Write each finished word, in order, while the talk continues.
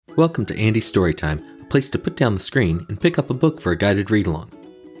Welcome to Andy's Storytime, a place to put down the screen and pick up a book for a guided read-along.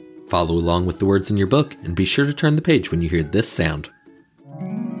 Follow along with the words in your book and be sure to turn the page when you hear this sound.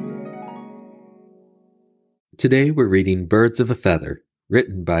 Today we're reading Birds of a Feather,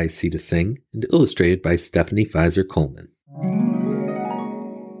 written by Sita Singh and illustrated by Stephanie Fizer Coleman.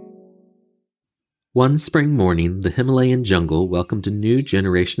 One spring morning, the Himalayan jungle welcomed a new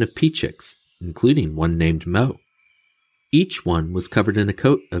generation of peachicks, including one named Mo. Each one was covered in a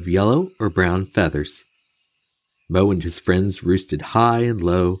coat of yellow or brown feathers. Mo and his friends roosted high and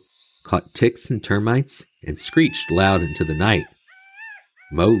low, caught ticks and termites, and screeched loud into the night.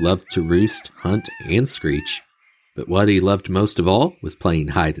 Mo loved to roost, hunt, and screech, but what he loved most of all was playing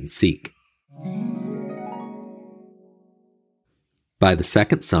hide and seek. By the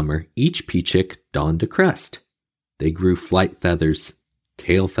second summer, each peachick donned a crest. They grew flight feathers,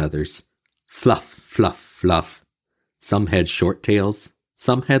 tail feathers, fluff, fluff, fluff. Some had short tails,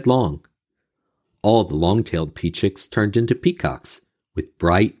 some had long. All the long-tailed peachicks turned into peacocks, with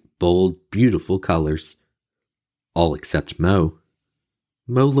bright, bold, beautiful colors. All except Mo.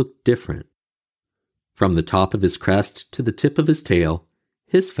 Mo looked different. From the top of his crest to the tip of his tail,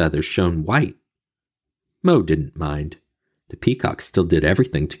 his feathers shone white. Mo didn't mind. The peacocks still did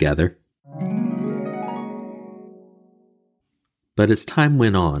everything together. But as time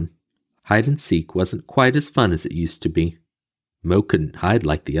went on, hide and seek wasn't quite as fun as it used to be. Mo couldn't hide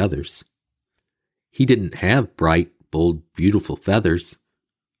like the others. He didn't have bright, bold, beautiful feathers.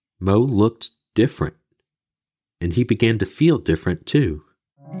 Mo looked different. And he began to feel different too.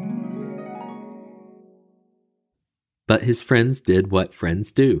 But his friends did what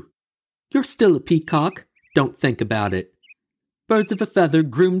friends do. "You're still a peacock. Don't think about it. Birds of a feather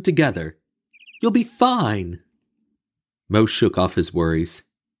groomed together. You'll be fine." Mo shook off his worries.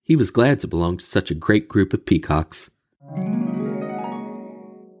 He was glad to belong to such a great group of peacocks.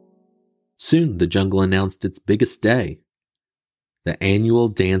 Soon the jungle announced its biggest day, the annual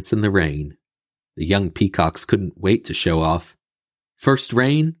dance in the rain. The young peacocks couldn't wait to show off. First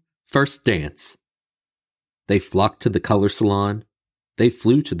rain, first dance. They flocked to the color salon. They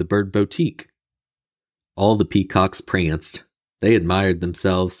flew to the bird boutique. All the peacocks pranced. They admired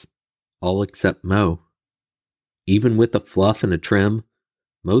themselves, all except Mo. Even with a fluff and a trim,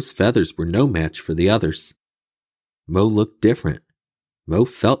 Mo's feathers were no match for the others. Mo looked different. Mo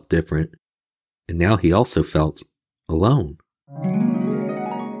felt different. And now he also felt alone.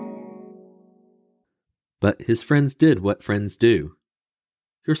 But his friends did what friends do.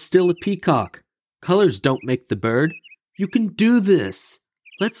 "You're still a peacock. Colors don't make the bird. You can do this.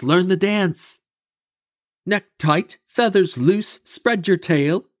 Let's learn the dance. Neck tight, feathers loose, spread your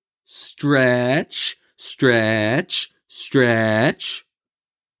tail. Stretch, stretch, stretch."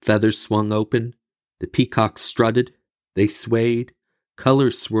 Feathers swung open. The peacocks strutted. They swayed.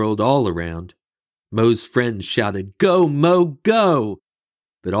 Colors swirled all around. Mo's friends shouted, "Go, Mo, go!"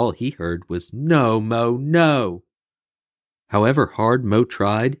 But all he heard was, "No, Mo, no!" However hard Mo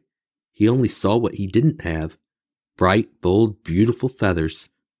tried, he only saw what he didn't have. Bright, bold, beautiful feathers.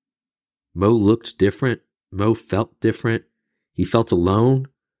 Mo looked different. Mo felt different. He felt alone.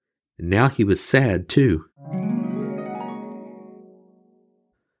 And now he was sad, too.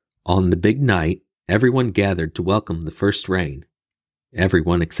 On the big night, everyone gathered to welcome the first rain.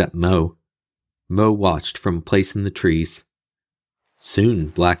 Everyone except Mo. Mo watched from a place in the trees. Soon,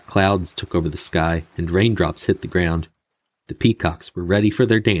 black clouds took over the sky and raindrops hit the ground. The peacocks were ready for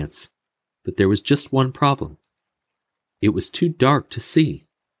their dance. But there was just one problem. It was too dark to see.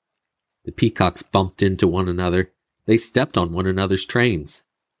 The peacocks bumped into one another. They stepped on one another's trains.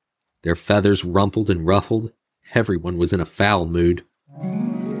 Their feathers rumpled and ruffled. Everyone was in a foul mood.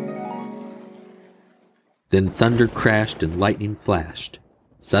 Then thunder crashed and lightning flashed.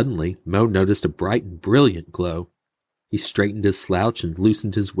 Suddenly, Mo noticed a bright and brilliant glow. He straightened his slouch and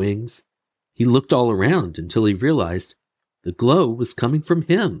loosened his wings. He looked all around until he realized the glow was coming from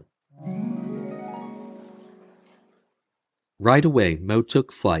him. Right away, Mo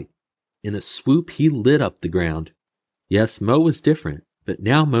took flight. In a swoop, he lit up the ground. Yes, Mo was different, but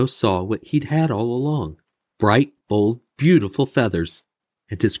now Mo saw what he'd had all along. Bright, bold, beautiful feathers,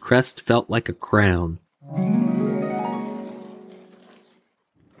 and his crest felt like a crown.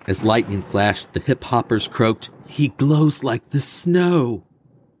 As lightning flashed, the hip-hoppers croaked, "He glows like the snow."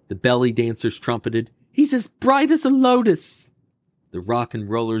 The belly dancers trumpeted, "He's as bright as a lotus." The rock and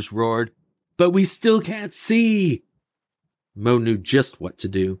rollers roared, "But we still can't see." Mo knew just what to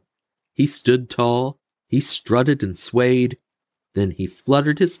do. He stood tall, he strutted and swayed, then he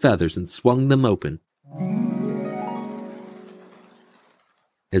fluttered his feathers and swung them open.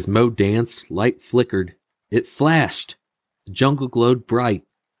 As Mo danced, light flickered. It flashed. The jungle glowed bright.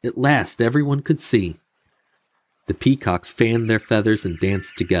 At last everyone could see. The peacocks fanned their feathers and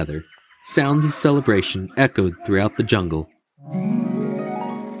danced together. Sounds of celebration echoed throughout the jungle.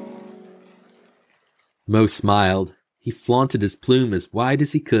 Mo smiled. He flaunted his plume as wide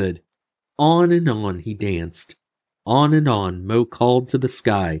as he could. On and on he danced. On and on Mo called to the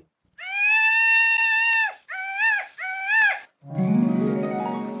sky.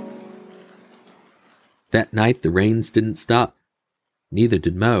 That night the rains didn't stop. Neither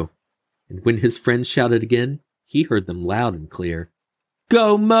did Mo. And when his friends shouted again, he heard them loud and clear.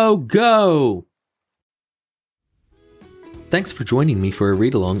 Go, Mo, go! Thanks for joining me for a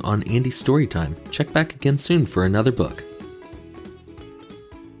read-along on Andy's Storytime. Check back again soon for another book.